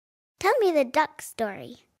Tell me the duck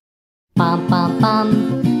story. Bum bum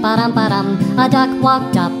bum, ba-dum ba-dum. A duck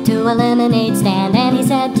walked up to a lemonade stand, and he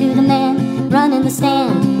said to the man, run in the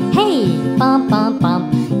stand, hey, bum bum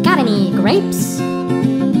bum, got any grapes?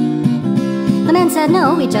 The man said,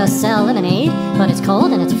 no, we just sell lemonade, but it's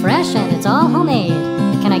cold and it's fresh and it's all homemade.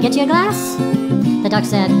 Can I get you a glass? The duck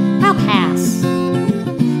said, I'll pass.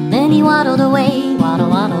 Then he waddled away, waddle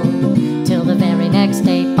waddle, till the very next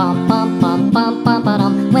day, bum bum bum bum bum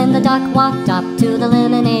ba-dum. When the duck walked up to the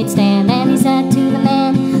lemonade stand, and he said to the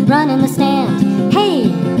man, run in the stand, hey,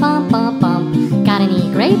 bum bum bum, got any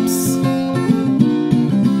grapes?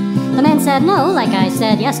 The man said, no, like I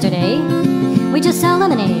said yesterday, we just sell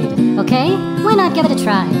lemonade, okay? Why not give it a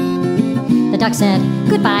try? The duck said,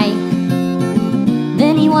 goodbye.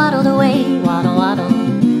 Then he waddled away, waddle waddle.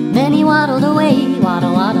 Then he waddled away,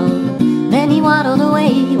 waddle waddle. Then he waddled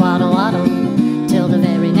away, waddle waddle, till the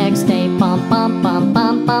very next day, bum bum bum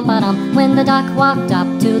bum bum ba-dum. When the duck walked up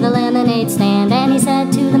to the lemonade stand, and he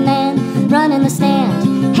said to the man, run in the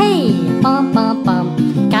stand, hey, bum bum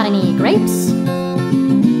bum, got any grapes?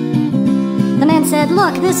 The man said,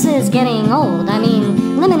 look, this is getting old. I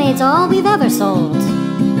mean, lemonade's all we've ever sold.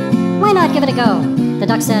 Why not give it a go? The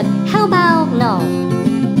duck said, how about no?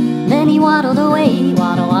 Then he waddled away,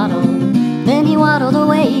 waddle waddle. Then he waddled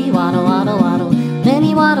away, waddle waddle waddle. Then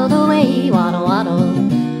he waddled away, waddle waddle,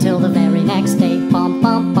 till the very next day, bum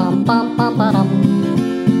bum bum bum bum ba-dum.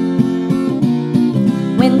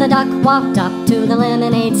 When the duck walked up to the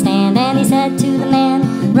lemonade stand, and he said to the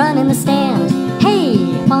man, run in the stand, hey,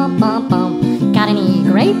 bum bum bum, got any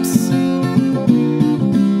grapes?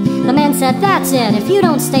 The man said, that's it, if you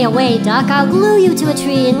don't stay away, duck, I'll glue you to a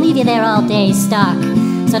tree and leave you there all day stuck.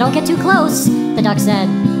 So don't get too close. The duck said,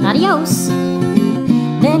 adios.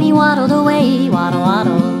 Then he waddled away, waddle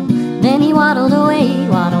waddle. Then he waddled away,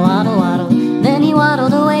 waddle waddle waddle. Then he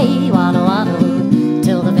waddled away, waddle waddle,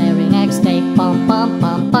 till the very next day, bum bum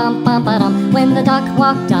bum bum bum ba-dum. When the duck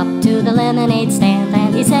walked up to the lemonade stand,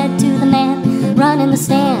 and he said to the man, run in the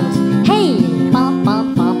stand, hey, bum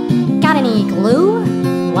bum bum, got any glue?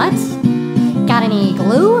 What? Got any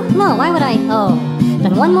glue? No, why would I? Oh,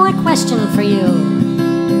 then one more question for you.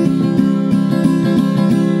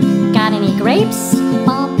 Got any grapes?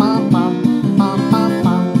 Bum bum bum bum bum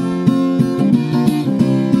bum.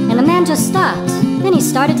 And the man just stopped. Then he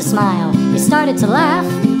started to smile. He started to laugh.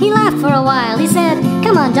 He laughed for a while. He said,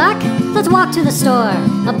 come on, Duck, let's walk to the store.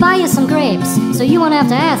 I'll buy you some grapes, so you won't have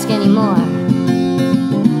to ask anymore.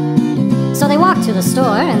 So they walked to the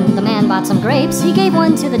store, and the man bought some grapes. He gave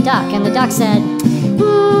one to the duck, and the duck said,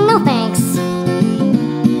 no thanks.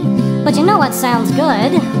 But you know what sounds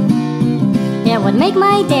good? It would make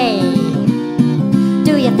my day.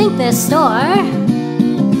 Do you think this store?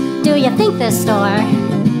 Do you think this store?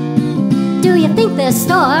 Do you think this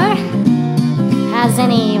store has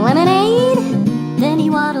any lemonade? Then he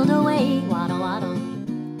waddled away, waddle waddle.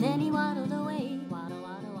 Then he waddled away, waddle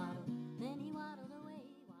waddle waddle. Then he waddled away,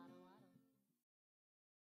 waddle waddle.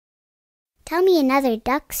 Tell me another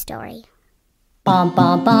duck story. Bum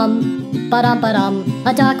bum bum, ba-dum ba-dum.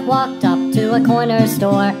 A duck walked up to a corner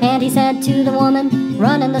store, and he said to the woman,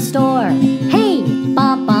 run in the store, hey,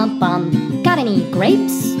 bum bum bum, got any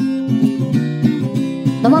grapes?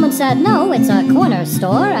 The woman said, no, it's a corner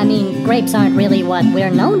store. I mean, grapes aren't really what we're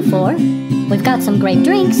known for. We've got some grape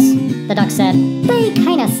drinks. The duck said, they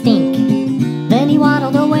kinda stink. Then he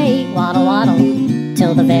waddled away, waddle waddle,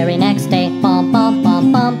 till the very next day, bum bum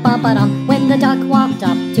bum bum bum ba-dum. When the duck walked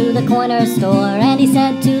up to the corner store, and he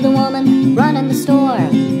said to the woman, run in the store,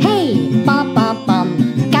 hey, bum bum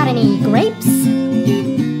bum, got any grapes?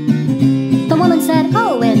 The woman said,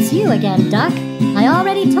 oh, it's you again, Duck. I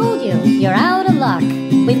already told you, you're out of luck.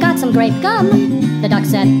 We've got some grape gum. The duck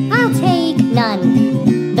said, I'll take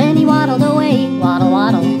none. Then he waddled away, waddle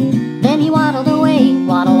waddle. Then he waddled away,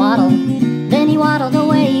 waddle waddle. Then he waddled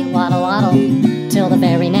away, waddle waddle, till the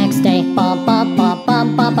very next day, bum bum bum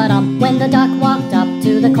bum bum ba-dum. When the duck walked up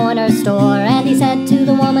to the corner store, and he said to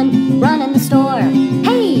the woman, run in the store,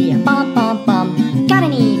 hey, bum bum bum, got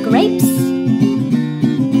any grapes?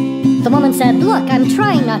 The woman said, look, I'm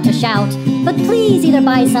trying not to shout, but please either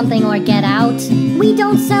buy something or get out. We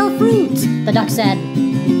don't sell fruit. The duck said,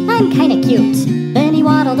 I'm kinda cute. Then he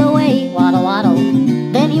waddled away, waddle waddle.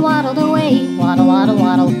 Then he waddled away, waddle waddle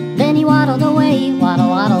waddle. Then he waddled away, waddle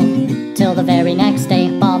waddle, till the very next day,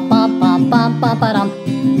 bum bum bum bum bum ba-dum.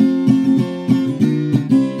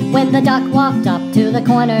 When the duck walked up to the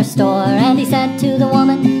corner store, and he said to the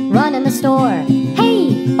woman, run in the store,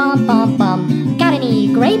 hey, bum bum bum, got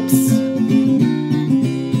any grapes?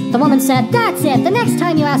 The woman said, "That's it. The next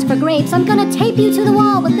time you ask for grapes, I'm gonna tape you to the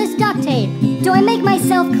wall with this duct tape. Do I make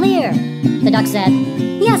myself clear?" The duck said,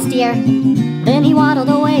 "Yes, dear." Then he waddled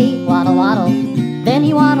away, waddle, waddle. Then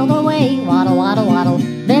he waddled away, waddle, waddle, waddle.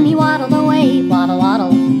 Then he waddled away, waddle,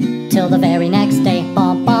 waddle. Till the very next day,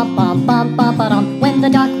 bump, bump, bump, bump, bump, bump, when the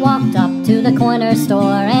duck walked up to the corner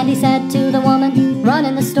store, and he said to the woman, run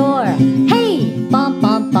in the store, "Hey, bump,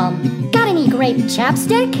 bump, bump, got any grape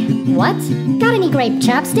chapstick?" "What? Got any grape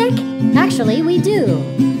chapstick?" "Actually, we do.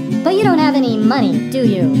 But you don't have any money, do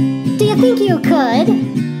you?" "Do you think you could?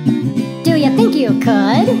 Do you think you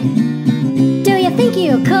could? Do you think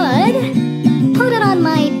you could? Put it on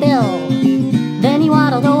my bill." Then he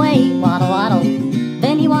waddled away, waddle, waddle.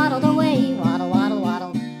 Then he waddled away, waddle, waddle,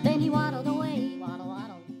 waddle. Then he waddled away, waddle,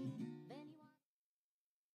 waddle.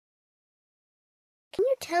 Can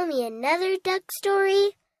you tell me another duck story?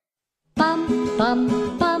 Bum, bum,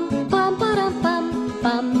 bum, bum, ba-dum, bum,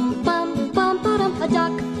 bum, bum, bum, ba-dum. A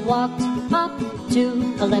duck walked up to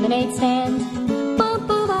a lemonade stand. Bum,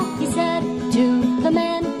 bum, bum, he said to the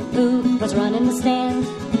man who was running the stand.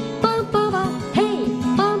 Bum, bum, bum, hey,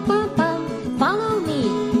 bum, bum, bum, follow me.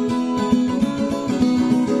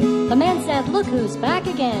 The man said, "Look who's back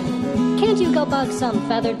again. Can't you go bug some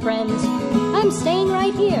feathered friends? I'm staying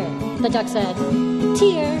right here." The duck said,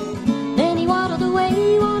 "Tear." Then he waddled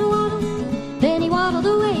away, waddle, waddle. Then he waddled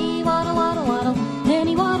away, waddle, waddle, waddle. Then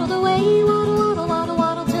he waddled away, waddle, waddle, waddle,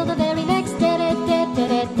 waddle, till the very next day.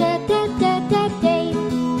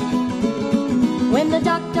 When the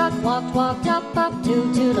duck walked up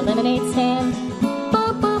to the lemonade stand.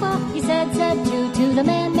 Ba, ba, ba, he said to the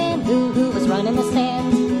man who was running the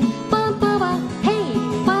stand. Ba, ba, ba, hey,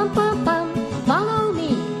 bum, bum, bum, follow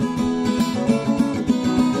me.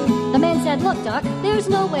 The man said, "Look, duck, there's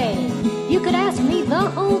no way. You could ask me the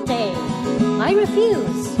whole day. I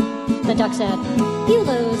refuse." The duck said, "You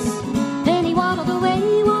lose." Then he waddled away,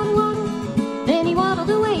 waddle, waddle. Then he waddled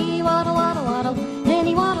away, waddle, waddle, waddle. Then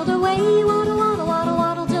he waddled away, waddle, waddle, waddle,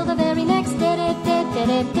 waddle, till the very next day.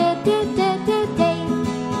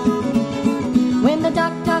 When the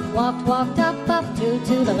duck walked up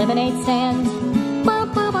to the lemonade stand. Ba,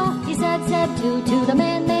 ba, ba, he said to the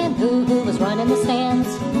man who was running the stands.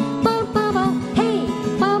 Ba, ba, ba, hey,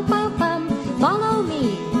 bum, bum, bum, follow me.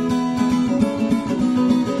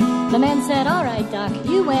 The man said, "All right, duck,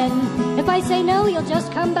 you win. If I say no, you'll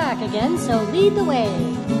just come back again, so lead the way."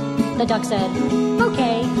 The duck said,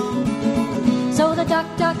 "Okay." So the duck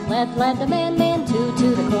led the man to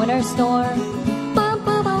the corner store. Bum,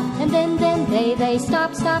 bum, bum, and then they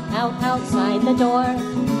stopped outside the door.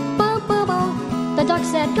 Bum, bum, bum. The duck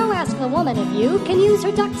said, "Go ask the woman if you can use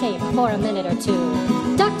her duct tape for a minute or two."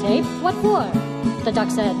 "Duct tape? What for?" The duck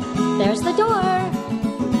said, "There's the door."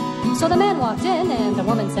 So the man walked in, and the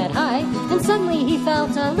woman said hi, and suddenly he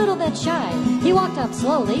felt a little bit shy. He walked up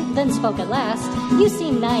slowly, then spoke at last. "You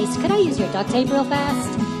seem nice. Could I use your duct tape real fast?"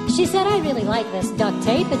 She said, "I really like this duct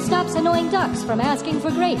tape. It stops annoying ducks from asking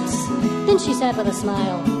for grapes." Then she said with a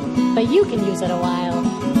smile, "But you can use it a while."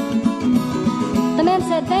 The man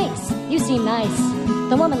said, "Thanks. You seem nice."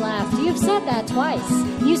 The woman laughed. "You've said that twice.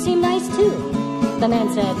 You seem nice too." The man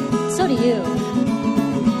said, "So do you."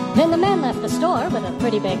 Then the man left the store with a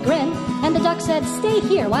pretty big grin, and the duck said, "Stay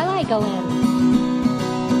here while I go in."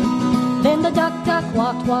 Then the duck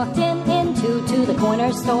walked into the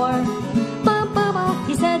corner store. Bum, bum, bum,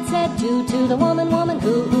 he said to the woman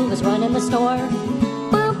who was running the store.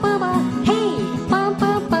 Bum, bum, bum, hey, bum,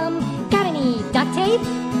 bum, bum, got any duct tape?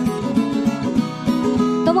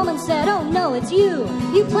 The woman said, "Oh no, it's you.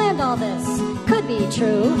 You planned all this. Could be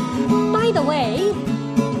true. By the way,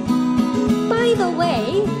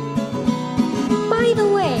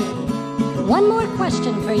 one more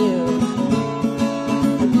question for you.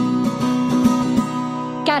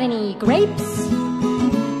 Got any grapes?"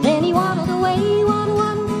 Then he waddled away, waddle,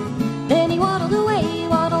 waddle. Then he waddled away,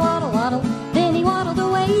 waddle, waddle, waddle. Then he waddled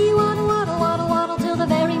away, waddle, waddle, waddle, waddle, till the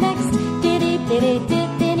very next diddy.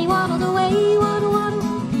 Then he waddled away, waddle, waddle.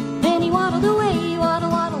 Then he waddled away,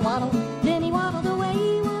 waddle, waddle, waddle. Then he waddled away,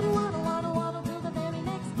 waddle, waddle, waddle, waddle, till the very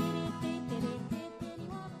next diddy. Then he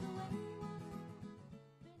waddled away.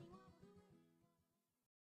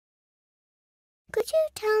 Could you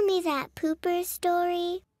tell me that pooper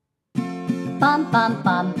story? Bum, bum,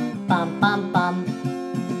 bum, bum, bum, bum.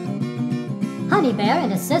 Honey Bear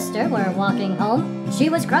and his sister were walking home. She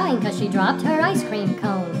was crying 'cause she dropped her ice cream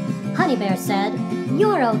cone. Honey Bear said,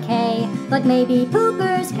 "You're okay, but maybe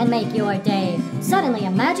poopers can make your day." Suddenly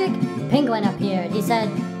a magic penguin appeared. He said,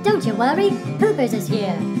 "Don't you worry, poopers is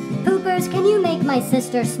here." Poopers, can you make my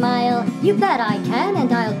sister smile? You bet I can,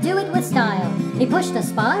 and I'll do it with style. He pushed a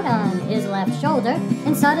spot on his left shoulder,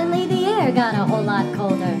 and suddenly the air got a whole lot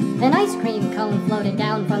colder. An ice cream cone floated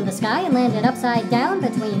down from the sky and landed upside down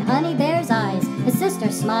between Honey Bear's eyes. His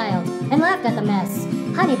sister smiled and laughed at the mess.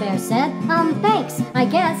 Honey Bear said, thanks, I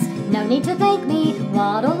guess. No need to thank me,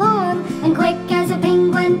 waddle on. And quick as a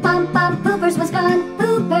penguin, bump, bump, Poopers was gone.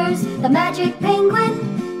 Poopers, the magic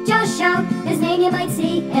penguin. Just shout his name, you might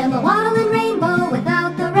see him a waddling rainbow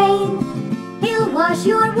without the rain. He'll wash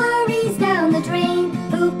your worries down the drain.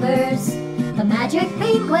 Poopers, the magic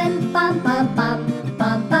penguin. Bum, bum, bum,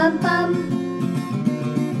 bum, bum, bum.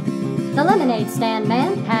 The lemonade stand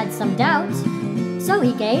man had some doubts, so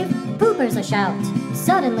he gave Poopers a shout.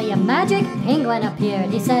 Suddenly a magic penguin appeared.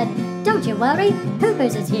 He said, don't you worry,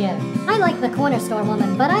 Poopers is here. I like the corner store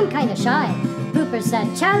woman, but I'm kinda shy. Poopers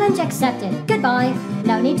said, challenge accepted, goodbye.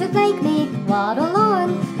 No need to thank me, waddle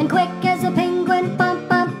on. And quick as a penguin, bump,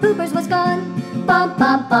 bump, Poopers was gone. Bum,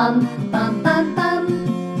 bum, bum, bum, bum, bum.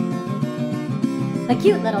 The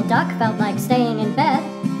cute little duck felt like staying in bed,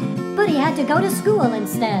 but he had to go to school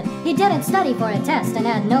instead. He didn't study for a test and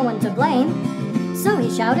had no one to blame, so he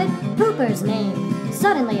shouted Pooper's name.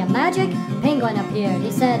 Suddenly a magic penguin appeared.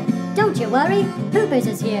 He said, don't you worry, Poopers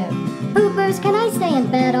is here. Poopers, can I stay in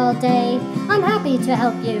bed all day? I'm happy to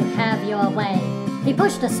help you have your way. He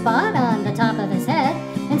pushed a spot on the top of his head,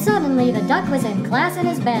 and suddenly the duck was in class in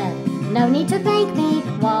his bed. No need to thank me,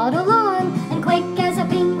 waddle on. And quick as a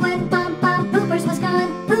penguin, bump, bump, Poopers was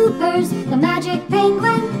gone. Poopers, the magic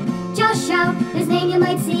penguin. Just shout his name, you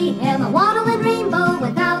might see him a waddling rainbow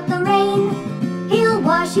without the rain. He'll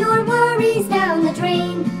wash your worries down the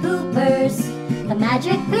drain. Poopers, the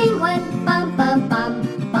magic penguin. Bum, bum, bum,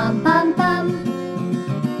 bum, bum, bum.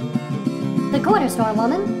 The corner store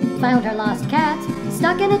woman found her lost cat.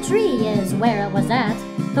 Stuck in a tree is where it was at.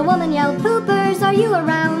 The woman yelled, Poopers, are you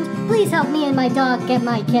around? Please help me and my dog get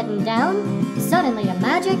my kitten down. Suddenly a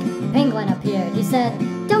magic penguin appeared. He said,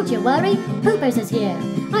 don't you worry, Poopers is here.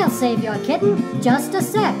 I'll save your kitten, just a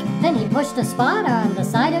sec. Then he pushed a spot on the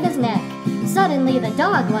side of his neck. Suddenly the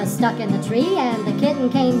dog was stuck in the tree and the kitten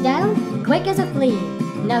came down quick as a flea.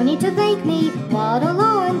 No need to thank me, waddle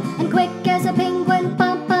on. And quick as a penguin,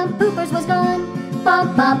 bump, bump, Poopers was gone.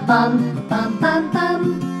 Bum, bum, bum, bum, bum,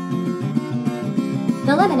 bum.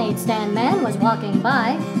 The lemonade stand man was walking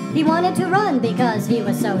by. He wanted to run because he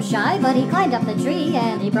was so shy, but he climbed up the tree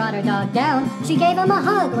and he brought her dog down. She gave him a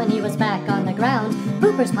hug when he was back on the ground.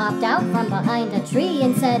 Poopers popped out from behind a tree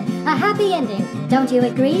and said, a happy ending, don't you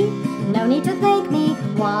agree? No need to thank me,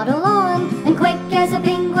 waddle on. And quick as a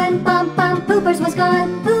penguin, bump, bump, Poopers was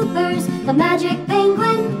gone. Poopers, the magic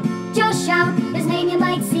penguin. Just shout his name, you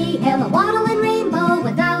might see him a waddling rainbow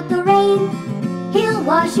without the rain. He'll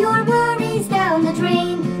wash your worries